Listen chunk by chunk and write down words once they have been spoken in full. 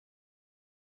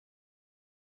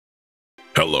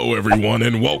Hello everyone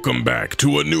and welcome back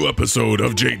to a new episode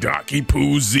of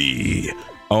J-Doki Z.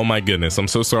 Oh my goodness, I'm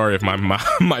so sorry if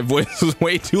my voice was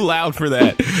way too loud for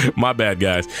that. My bad,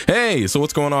 guys. Hey, so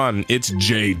what's going on? It's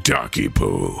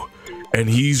J-Doki and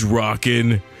he's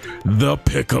rocking the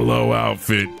Piccolo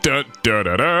outfit. Da, da,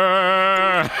 da,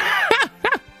 da.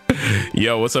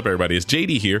 Yo, what's up everybody? It's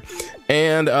JD here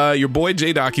and your boy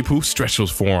J-Doki stretch those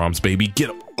forearms, baby.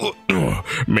 Get him.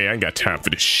 Man, I ain't got time for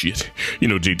this shit. You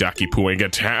know J-Doki ain't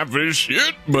got time for this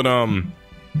shit. But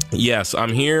yes,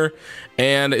 I'm here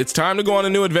and it's time to go on a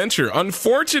new adventure.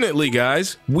 Unfortunately,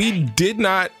 guys, we did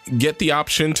not get the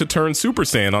option to turn Super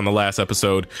Saiyan on the last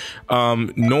episode,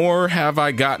 nor have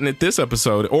I gotten it this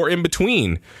episode or in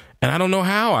between. And I don't know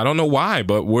how, I don't know why,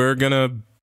 but we're gonna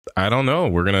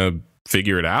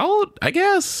figure it out, I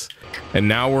guess. And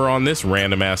now we're on this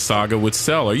random ass saga with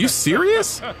Cell. Are you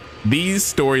serious?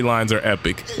 These storylines are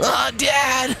epic. Oh,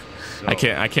 Dad! I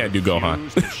can't do Gohan.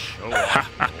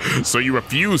 So you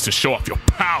refuse to show off your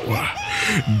power.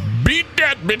 Beat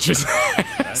that bitch's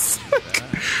ass.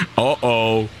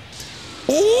 Uh-oh.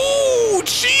 Ooh,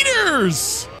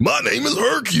 cheaters! My name is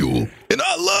Hercule, and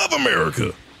I love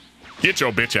America. Get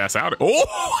your bitch ass out of here.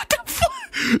 Oh, what the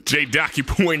fuck?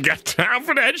 J-Doki ain't got time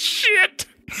for that shit.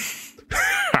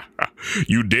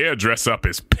 You dare dress up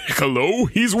as Piccolo?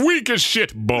 He's weak as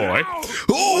shit, boy.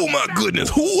 Oh my goodness,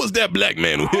 who was that black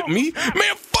man who hit me?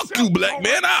 Man, fuck you, black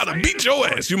man. I'd have beat your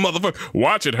ass, you motherfucker.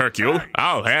 Watch it, Hercule.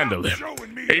 I'll handle him.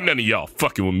 Ain't none of y'all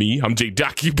fucking with me. I'm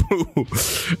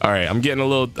J-Doki. All right,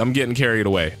 I'm getting carried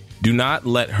away. Do not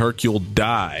let Hercule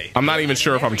die. I'm not even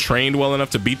sure if I'm trained well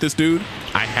enough to beat this dude.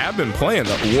 I have been playing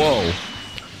the, whoa.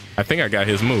 I think I got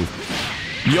his move.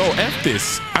 Yo, F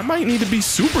this. I might need to be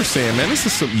Super Saiyan, man. This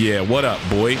is some, yeah, what up,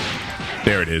 boy?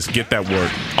 There it is. Get that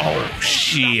word. Oh,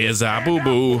 shiz,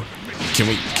 boo-boo.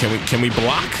 Can we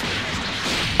block?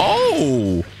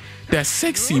 Oh, that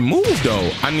sexy move,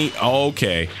 though. I need,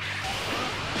 okay.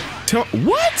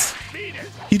 What?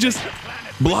 He just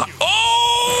blocked.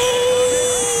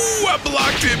 Oh, I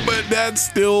blocked it, but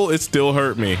it still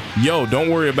hurt me. Yo, don't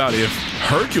worry about if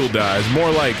Hercule dies. More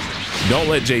like, don't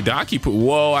let J-Doki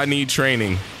whoa, I need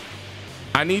training.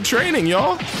 I need training,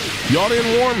 y'all. Y'all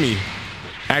didn't warn me.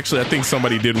 Actually, I think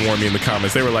somebody did warn me in the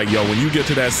comments. They were like, yo, when you get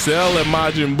to that Cell and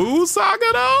Majin Buu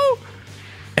saga, though,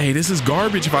 hey, this is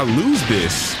garbage if I lose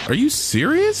this. Are you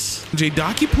serious?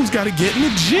 J-Doki got to get in the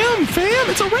gym, fam.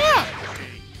 It's a wrap.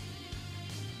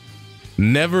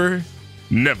 Never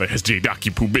has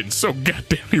J-Doki been so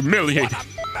goddamn humiliated.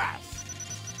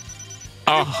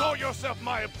 Call yourself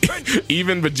my apprentice.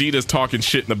 Even Vegeta's talking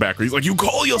shit in the background. He's like, you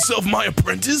call yourself my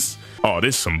apprentice? Oh,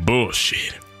 this some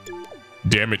bullshit.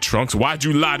 Damn it, Trunks, why'd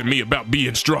you lie to me about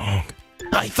being strong?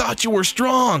 I thought you were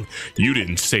strong. You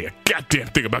didn't say a goddamn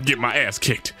thing about getting my ass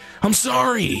kicked. I'm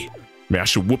sorry. Man, I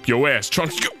should whoop your ass,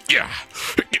 Trunks. Yeah.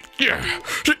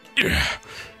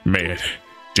 Man,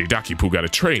 J-Doki gotta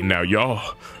train now,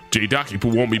 y'all. J-Doki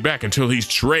won't be back until he's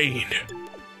trained.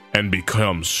 And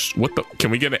becomes, what the,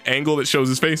 can we get an angle that shows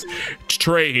his face?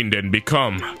 Trained and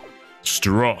become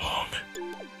strong. All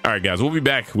right, guys, we'll be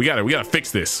back. We gotta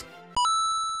fix this.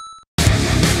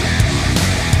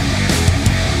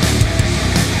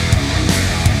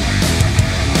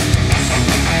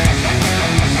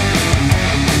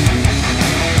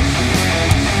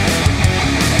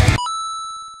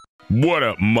 What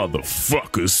up,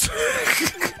 motherfuckers?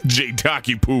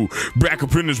 J-Doki back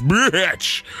up in this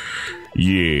bitch.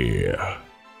 Yeah.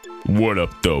 What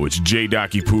up, though? It's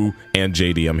J-Doki and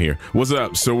JD. I'm here. What's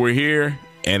up? So we're here,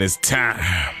 and it's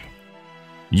time.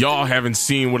 Y'all haven't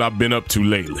seen what I've been up to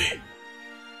lately.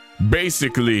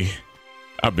 Basically,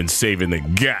 I've been saving the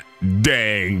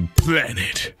goddamn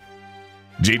planet.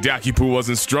 J-Doki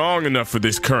wasn't strong enough for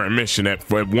this current mission at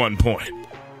one point.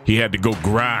 He had to go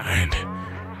grind.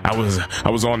 I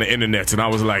was on the internet and I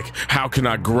was like, how can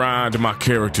I grind my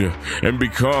character and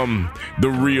become the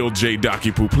real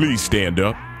J-Doki? Please stand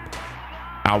up.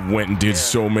 I went and did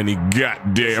so many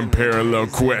goddamn parallel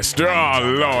quests.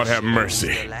 Oh, Lord have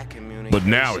mercy. But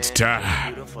now it's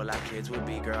time. It's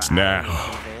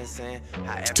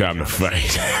time to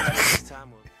fight.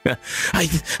 I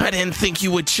didn't think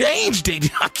you would change,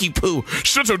 J-Doki.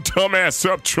 Shut your dumb ass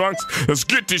up, Trunks. Let's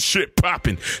get this shit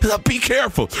popping. Be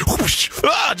careful.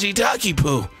 Ah,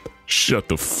 J-Doki. Shut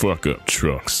the fuck up,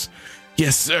 Trunks.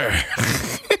 Yes, sir.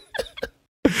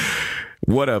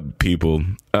 What up, people?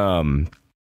 And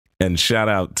shout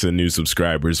out to new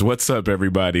subscribers. What's up,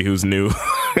 everybody who's new,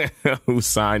 who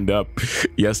signed up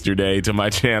yesterday to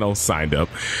my channel, signed up.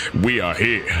 We are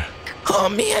here. Oh,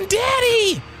 man,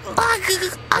 Daddy!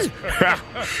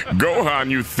 Gohan,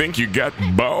 you think you got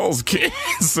balls, kid?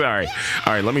 Sorry.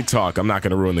 All right, let me talk. I'm not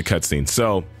going to ruin the cutscene.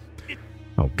 So,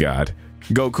 oh, God.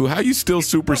 Goku, how you still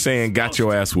Super Saiyan got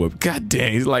your ass whooped? God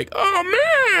dang. He's like,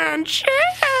 oh, man, shit.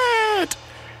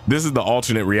 This is the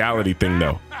alternate reality thing,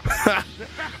 though.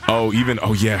 Oh,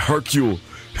 yeah, Hercule.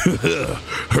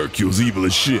 Hercule's evil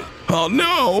as shit. Oh,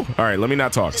 no. All right, let me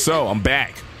not talk. So, I'm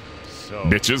back.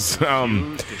 Bitches.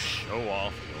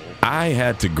 I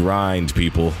had to grind,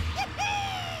 people.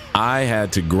 I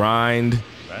had to grind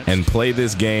and play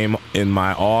this game in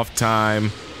my off time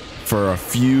for a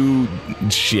few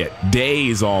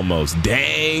days almost.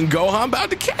 Dang, Gohan about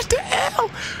to catch the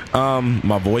L.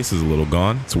 My voice is a little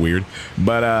gone. It's weird.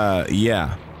 But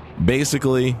yeah.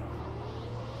 Basically,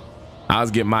 I was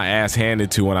getting my ass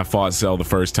handed to when I fought Cell the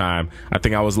first time. I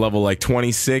think I was level like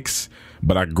 26,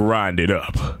 but I grinded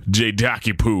up.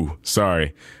 J-Daki-Poo.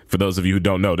 Sorry. For those of you who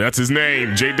don't know, that's his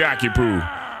name, J-Daki-Poo.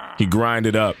 He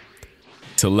grinded up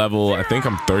to level, I think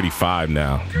I'm 35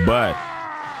 now. But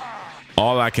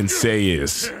all I can say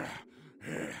is,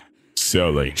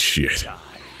 Cell ain't shit.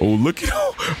 Oh, look at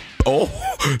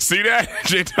see that?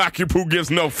 J-Daki-Poo gives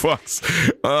no fucks.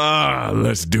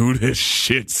 Let's do this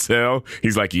shit, Cell.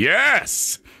 He's like,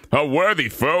 yes, a worthy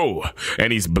foe.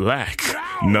 And he's black,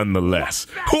 nonetheless.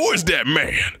 Who is that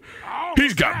man?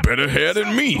 He's got better hair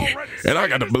than me. And I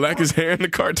got the blackest hair in the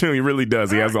cartoon. He really does.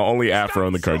 He has the only afro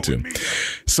in the cartoon.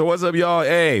 So what's up, y'all?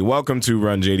 Hey, welcome to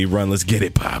Run, JD, Run. Let's get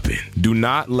it poppin'. Do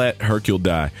not let Hercule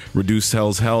die. Reduce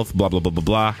Cell's health, blah, blah, blah, blah,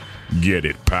 blah. Get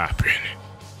it poppin'.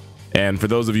 And for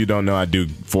those of you who don't know, I do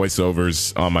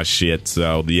voiceovers on my shit,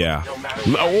 so yeah.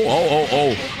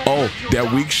 Oh,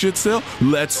 that weak shit, Cell?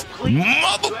 Let's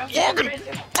motherfucking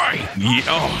fight. Yeah,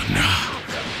 oh, no.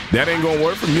 That ain't gonna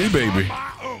work for me, baby.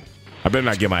 I better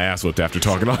not get my ass whipped after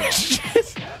talking all this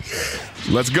shit.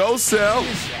 Let's go, Cell.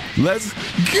 Let's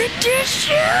get this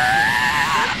shit.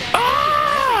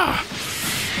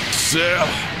 Cell,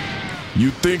 you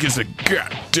think it's a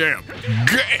goddamn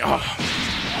game.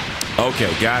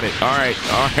 Okay, got it. All right,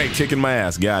 kicking my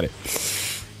ass. Got it.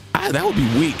 That would be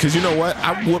weak, because you know what?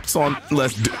 I whoops on.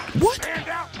 What?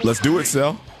 Let's do it,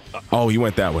 Cell. Oh, he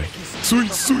went that way.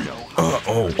 Sweet.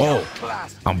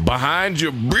 I'm behind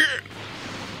you, bitch.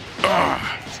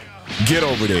 Get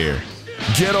over there.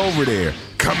 Get over there.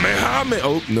 Kamehameha.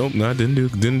 Oh, nope, no, I didn't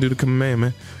do the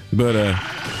Kamehameha. But,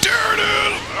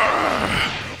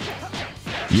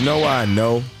 you know why I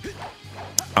know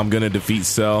I'm gonna defeat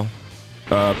Cell,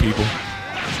 people?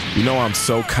 You know I'm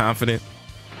so confident.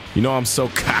 You know I'm so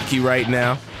cocky right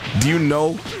now. Do you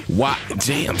know why?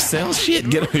 Damn, Cell shit.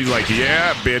 Get him. He's like,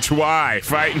 yeah, bitch, why?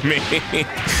 Fight me.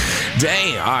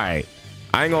 Dang, all right.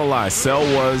 I ain't gonna lie,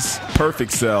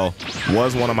 Perfect Cell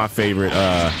was one of my favorite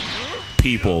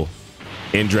people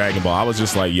in Dragon Ball. I was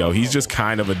just like, yo, he's just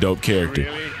kind of a dope character.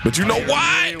 But you know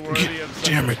why?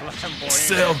 Damn it,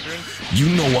 Cell, you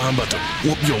know why I'm about to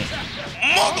whoop your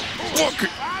motherfucker.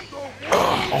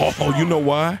 Oh, you know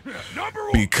why?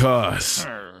 Because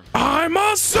I'm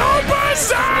a Super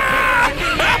Saiyan!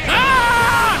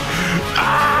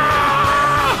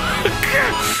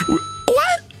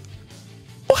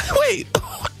 Wait,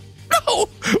 no,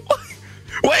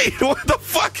 wait, what the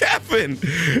fuck happened?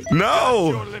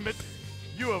 No.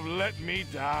 You have let me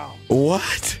down.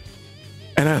 What?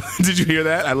 And did you hear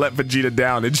that? I let Vegeta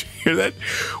down. Did you hear that?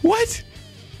 What?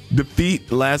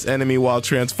 Defeat last enemy while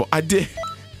transform. I did,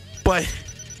 but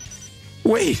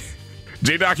wait.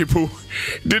 J-Daki-Poo,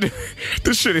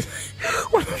 this shit is.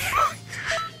 What the fuck?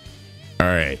 All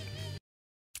right,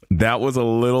 that was a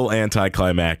little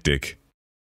anticlimactic.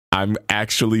 I'm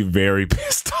actually very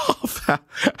pissed off.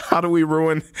 How do we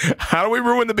ruin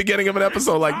the beginning of an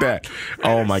episode like that?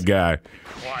 Oh my god.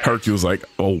 Hercule's like,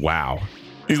 oh wow.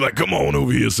 He's like, come on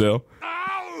over here, Cell.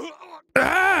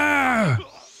 Oh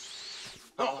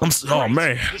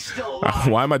man.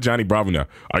 Why am I Johnny Bravo now?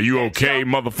 Are you okay,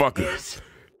 motherfucker?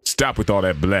 Stop with all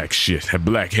that black shit. That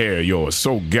black hair of yours,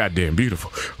 so goddamn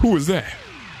beautiful. Who is that?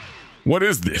 What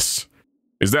is this?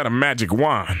 Is that a magic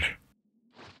wand?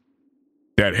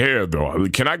 That hair, though.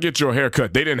 Can I get your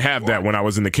haircut? They didn't have that when I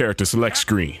was in the character select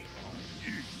screen.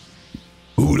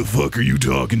 Who the fuck are you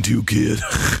talking to, kid?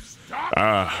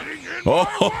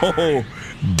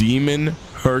 Demon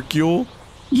Hercule?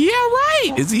 Yeah,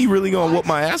 right. Is he really gonna whoop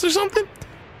my ass or something?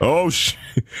 Oh, shit.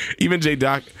 Even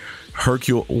J-Doc.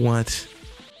 Hercule, what?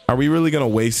 Are we really gonna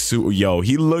waste suit? Yo,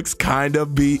 he looks kind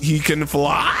of he can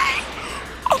fly.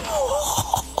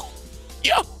 Oh.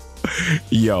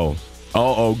 Yo.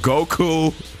 Oh,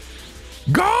 Goku.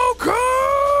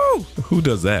 Who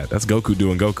does that? That's Goku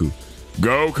doing Goku.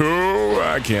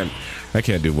 I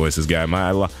can't do voices, guy.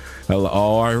 Hello.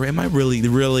 Oh, am I really?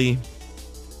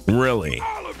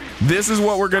 This is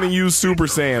what we're gonna use Super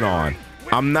Saiyan on.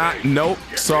 I'm not. Nope.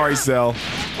 Sorry, Cell.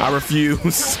 I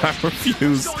refuse. I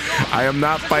refuse. I am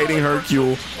not fighting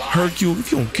Hercule. Hercule,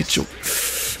 if you don't get your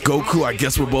Goku, I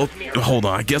guess we're both. Hold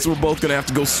on. I guess we're both gonna have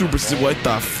to go Super Saiyan. What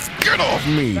the? Get off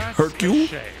me, Hercule.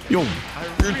 Yo,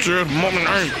 bitch ass mama,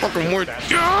 I ain't fucking with.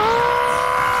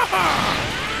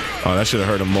 Oh, that should have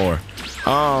hurt him more.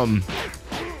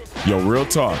 Yo, real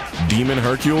talk. Demon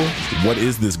Hercule, what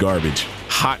is this garbage?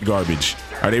 Hot garbage.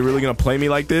 Are they really gonna play me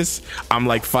like this? I'm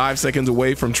like 5 seconds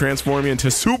away from transforming into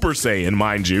Super Saiyan,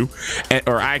 mind you.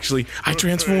 Or actually, I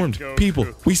transformed. People,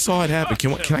 we saw it happen.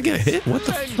 Can I get a hit? What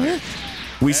the fuck?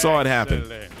 We saw it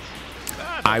happen.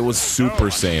 I was Super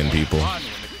Saiyan, people.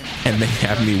 And they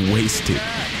have me wasted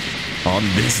on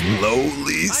this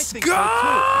lowly scum.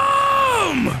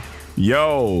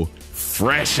 Yo,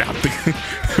 fresh out the...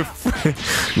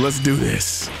 Let's do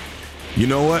this. You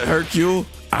know what, Hercule?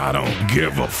 I don't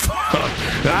give a fuck.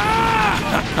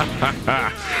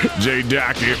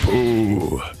 J-Docky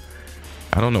Poo.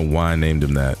 I don't know why I named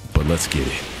him that, but let's get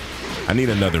it. I need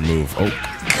another move. Oh,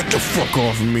 get the fuck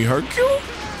off of me, Hercule.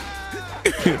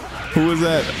 Who was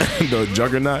that? The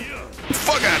Juggernaut?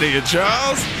 Fuck out of here,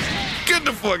 Charles. Get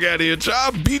the fuck out of here,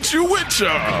 Charles. Beat you with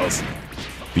Charles.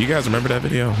 Do you guys remember that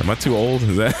video? Am I too old?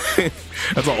 Is that?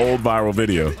 That's an old viral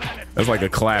video. That's like a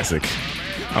classic.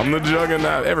 I'm the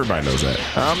Juggernaut. Everybody knows that.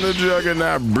 I'm the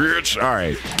Juggernaut, bitch. All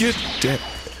right. Get that.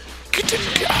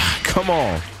 Come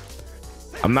on.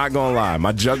 I'm not gonna lie.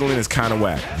 My juggling is kind of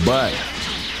whack, but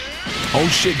oh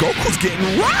shit, Goku's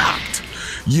getting rocked.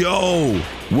 Yo,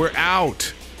 we're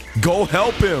out. Go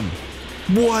help him.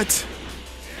 What?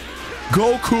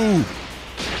 Goku,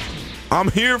 I'm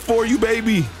here for you,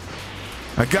 baby.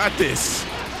 I got this.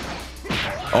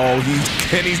 Oh,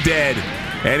 he's dead.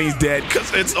 And he's dead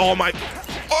because it's all my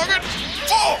fucking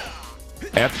fault.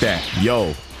 F that.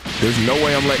 Yo, there's no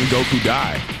way I'm letting Goku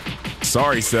die.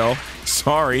 Sorry, Cell.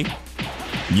 Sorry.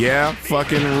 Yeah,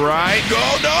 fucking right. Go,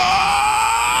 no!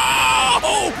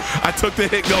 I took the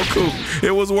hit, Goku.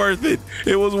 It was worth it.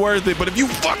 It was worth it. But if you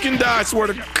fucking die, I swear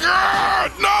to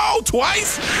God, no,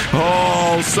 twice?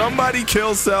 Oh, somebody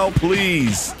kill Cell,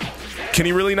 please. Can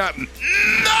he really not?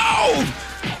 No!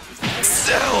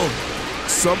 Cell!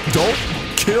 Don't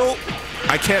kill.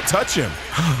 I can't touch him.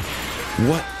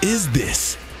 What is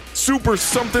this? Super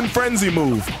something frenzy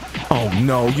move. Oh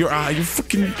no, your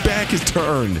freaking back is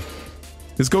turned.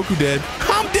 Is Goku dead?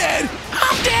 I'm dead!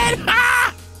 I'm dead!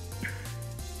 Ah!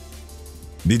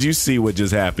 Did you see what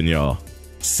just happened, y'all?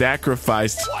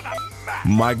 Sacrificed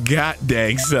my god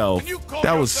dang self.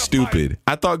 That was stupid.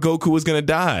 I thought Goku was gonna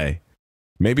die.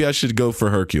 Maybe I should go for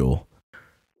Hercule.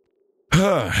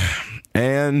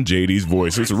 And JD's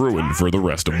voice is ruined for the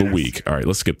rest of the week. All right,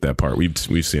 let's skip that part. We've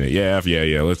seen it. Yeah.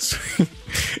 Let's.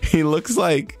 He looks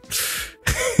like.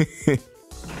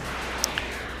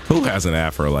 Who has an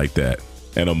afro like that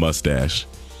and a mustache?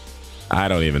 I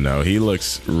don't even know. He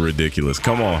looks ridiculous.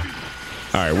 Come on.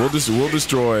 All right, we'll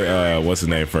destroy what's his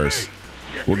name first.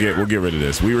 We'll get rid of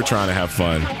this. We were trying to have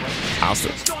fun. I'll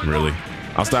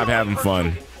stop having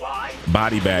fun.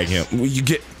 Body bag him. You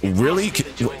get really?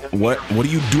 What are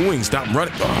you doing? Stop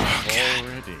running. Oh, God.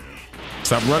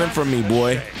 Stop running from me,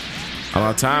 boy. I don't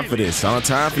have time for this. I don't have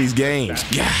time for these games.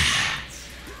 Yeah.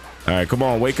 All right, come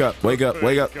on, wake up. Yep.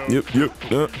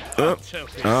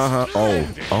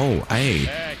 Oh, hey,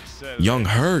 young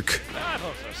Herc.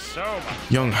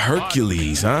 Young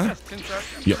Hercules, huh?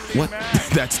 Yo, what?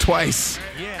 That's twice.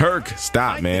 Herc,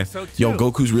 stop, man. Yo,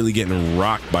 Goku's really getting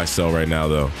rocked by Cell right now,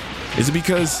 though. Is it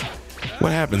because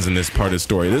what happens in this part of the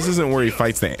story? This isn't where he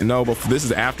fights but this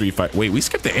is after he fight. Wait, we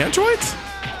skipped the androids?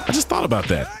 I just thought about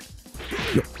that.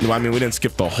 No, I mean, we didn't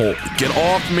skip the whole. Get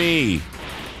off me.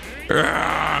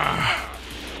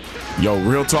 Yo,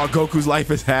 real talk, Goku's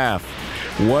life is half.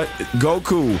 What?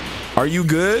 Goku, are you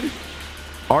good?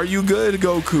 Are you good,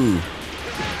 Goku?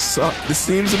 So, there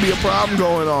seems to be a problem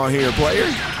going on here,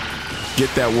 player.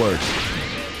 Get that work.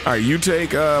 All right, you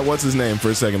take, what's his name for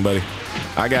a second, buddy?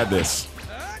 I got this.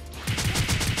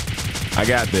 I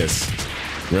got this.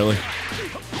 Really?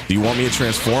 Do you want me to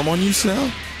transform on you,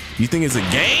 Cell? You think it's a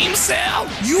game, Cell?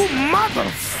 You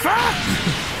motherfucker!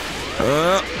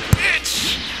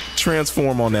 Bitch!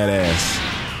 Transform on that ass.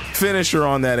 Finish her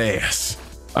on that ass.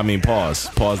 I mean, pause.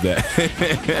 Pause that.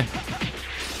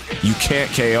 You can't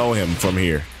KO him from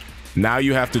here. Now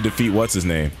you have to defeat what's his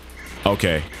name.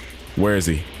 Okay. Where is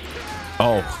he?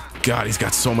 Oh, God, he's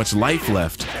got so much life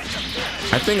left.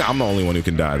 I think I'm the only one who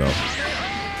can die, though.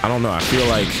 I don't know. I feel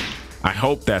like... I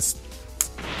hope that's...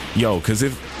 Yo, because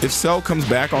if Cell comes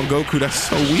back on Goku, that's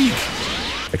so weak.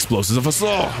 Explosives of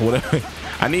assault. Whatever.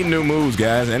 I need new moves,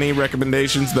 guys. Any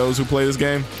recommendations, those who play this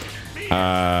game?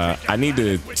 I need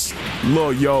to...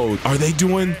 Look, yo, are they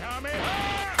doing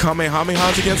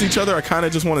Kamehamehas against each other? I kind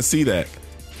of just want to see that.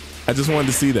 I just wanted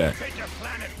to see that.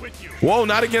 Whoa,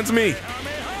 not against me.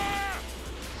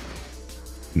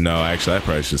 No, actually, I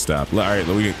probably should stop. All right,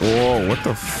 let me... Whoa, what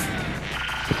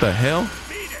the hell?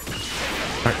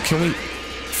 All right, can we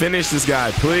finish this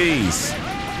guy, please?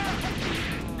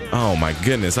 Oh, my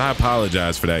goodness. I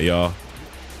apologize for that, y'all.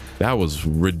 That was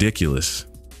ridiculous.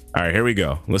 All right, here we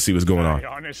go. Let's see what's going on. I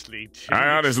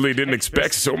honestly didn't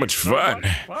expect so much fun.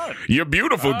 You're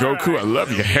beautiful, Goku. I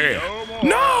love your hair.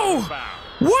 No!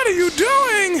 What are you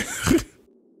doing?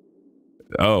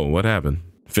 Oh, what happened?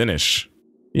 Finish.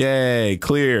 Yay,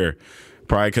 clear.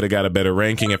 Probably could have got a better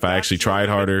ranking if I actually tried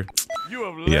harder.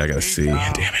 Yeah, I gotta see.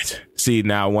 Damn it. See,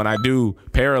 now when I do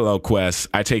parallel quests,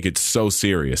 I take it so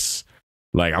serious.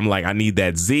 Like, I'm like, I need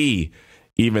that Z,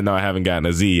 even though I haven't gotten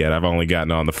a Z yet. I've only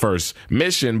gotten on the first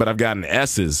mission, but I've gotten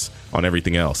S's on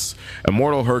everything else.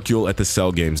 Immortal Hercule at the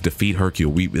Cell Games. Defeat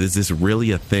Hercule. Is this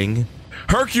really a thing?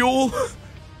 Hercule?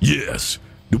 Yes,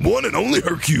 the one and only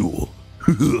Hercule.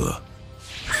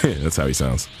 That's how he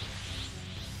sounds.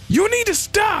 You need to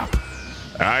stop.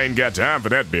 I ain't got time for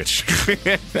that bitch.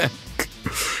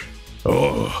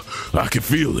 Oh, I can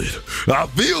feel it. I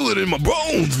feel it in my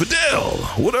bones, Videl.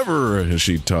 Whatever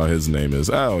she taught his name is.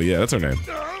 Oh, yeah, that's her name.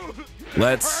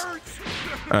 Let's... All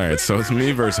right, so it's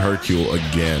me versus Hercule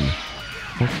again.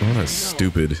 What a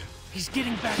stupid...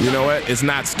 You know what? It's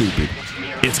not stupid.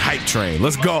 It's hype train.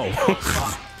 Let's go.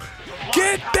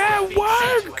 Get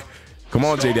that work. Come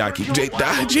on, J-Docky.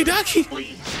 J-Docky.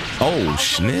 Oh,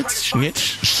 schnitz.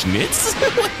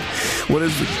 What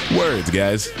is the words,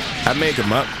 guys? I make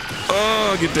them up.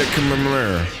 Oh, get that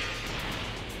camera.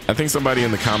 I think somebody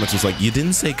in the comments was like, you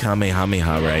didn't say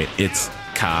Kamehameha right. It's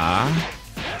Ka.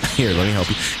 Here, let me help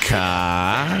you.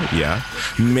 Ka. Yeah.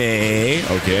 Me.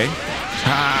 Okay.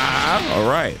 Ha. All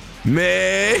right.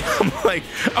 Me. I'm like,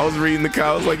 I was reading the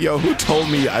comment. I was like, yo, who told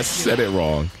me I said it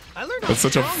wrong? That's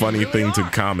such a funny thing to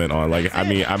comment on. Like, I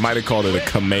mean, I might have called it a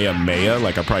Kamehameha.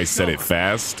 Like, I probably said it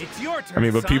fast. I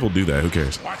mean, but people do that. Who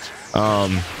cares?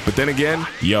 But then again,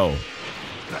 yo,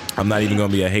 I'm not even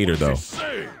gonna be a hater though.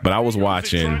 But I was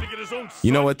watching.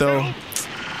 You know what though?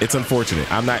 It's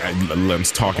unfortunate. I'm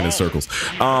talking in circles.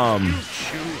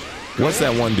 What's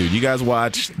that one dude? You guys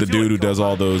watch the dude who does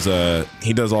all those?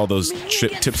 He does all those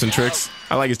tips and tricks.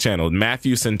 I like his channel,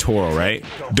 Matthew Santoro, right?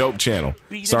 Dope channel.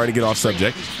 Sorry to get off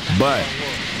subject, but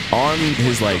on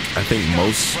his like, I think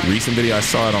most recent video, I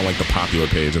saw it on like the popular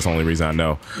page. That's the only reason I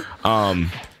know.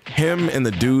 Him and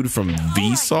the dude from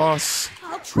Vsauce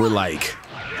were like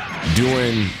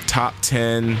doing top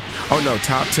 10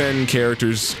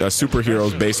 characters,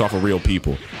 superheroes based off of real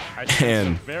people.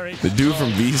 And the dude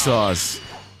from Vsauce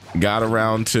got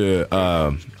around to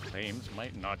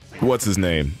what's his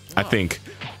name? I think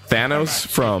Thanos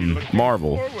from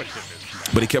Marvel,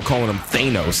 but he kept calling him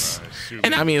Thanos.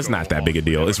 And I mean, it's not that big a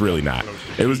deal. It's really not.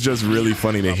 It was just really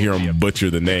funny to hear him butcher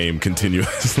the name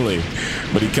continuously.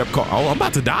 But he kept calling, oh, I'm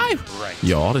about to die.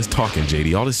 Yo, all this talking,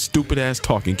 JD, all this stupid ass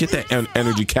talking. Get that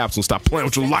energy capsule. Stop playing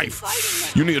with your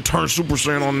life. You need to turn Super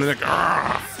Saiyan on the neck.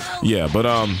 Yeah, but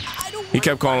he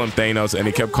kept calling him Thanos, and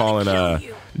he kept calling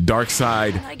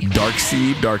Darkseid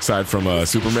from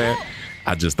Superman.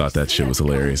 I just thought that shit was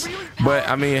hilarious. But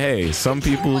I mean, hey, some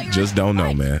people just don't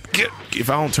know, man.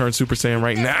 If I don't turn Super Saiyan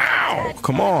right now,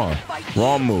 come on.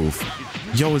 Wrong move.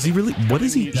 Yo, is he really? What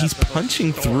is he? He's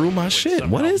punching through my shit.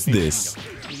 What is this?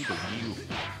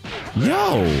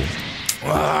 Yo.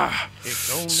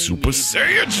 Super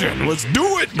Saiyan. Let's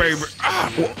do it, baby.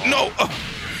 No.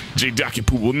 J-Docky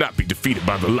Poo will not be defeated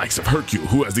by the likes of Hercule,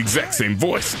 who has the exact same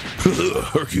voice.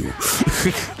 Hercule.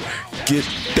 Get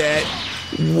that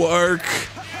work.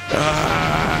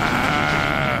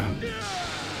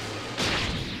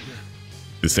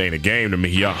 This ain't a game to me,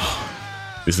 y'all.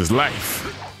 This is life.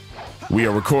 We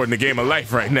are recording the game of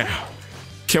life right now.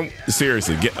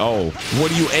 Seriously,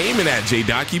 what are you aiming at,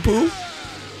 J-Docky Poo?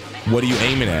 What are you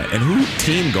aiming at? And who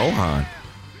Team Gohan?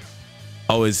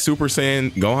 Oh, is Super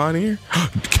Saiyan Gohan here?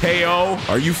 KO?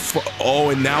 Are you?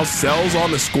 And now Cell's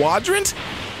on the squadron?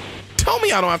 Tell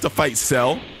me I don't have to fight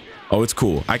Cell. Oh, it's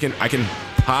cool. I can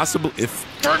possibly, if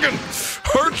friggin'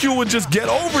 Hercule would just get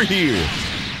over here.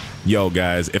 Yo,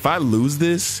 guys, if I lose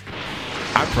this,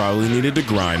 I probably needed to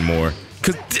grind more.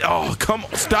 Cause, come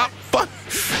on, stop,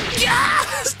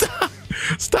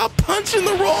 stop punching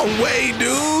the wrong way,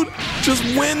 dude. Just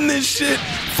win this shit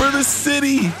for the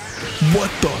city. What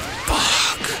the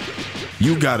fuck?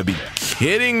 You gotta be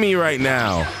kidding me right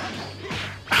now.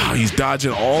 Oh, he's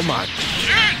dodging all my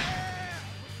shit.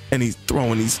 And he's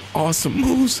throwing these awesome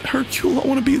moves. Hercule, I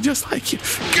want to be just like you.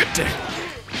 Get that.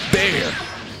 There.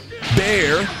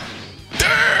 There.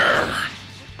 There.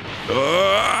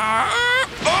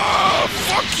 Oh,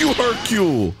 fuck you,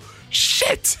 Hercule.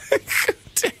 Shit.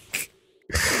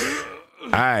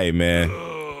 Alright, man.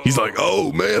 He's like,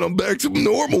 oh man, I'm back to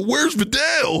normal. Where's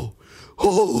Vidal?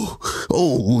 Oh,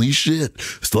 holy shit.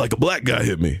 It's like a black guy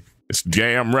hit me. It's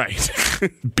damn right.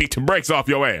 Beat the brakes off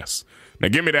your ass. Now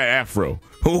give me that afro.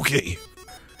 Okay.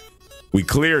 We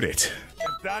cleared it.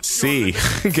 See,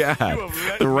 God,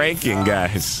 the ranking,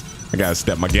 guys. I gotta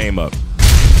step my game up.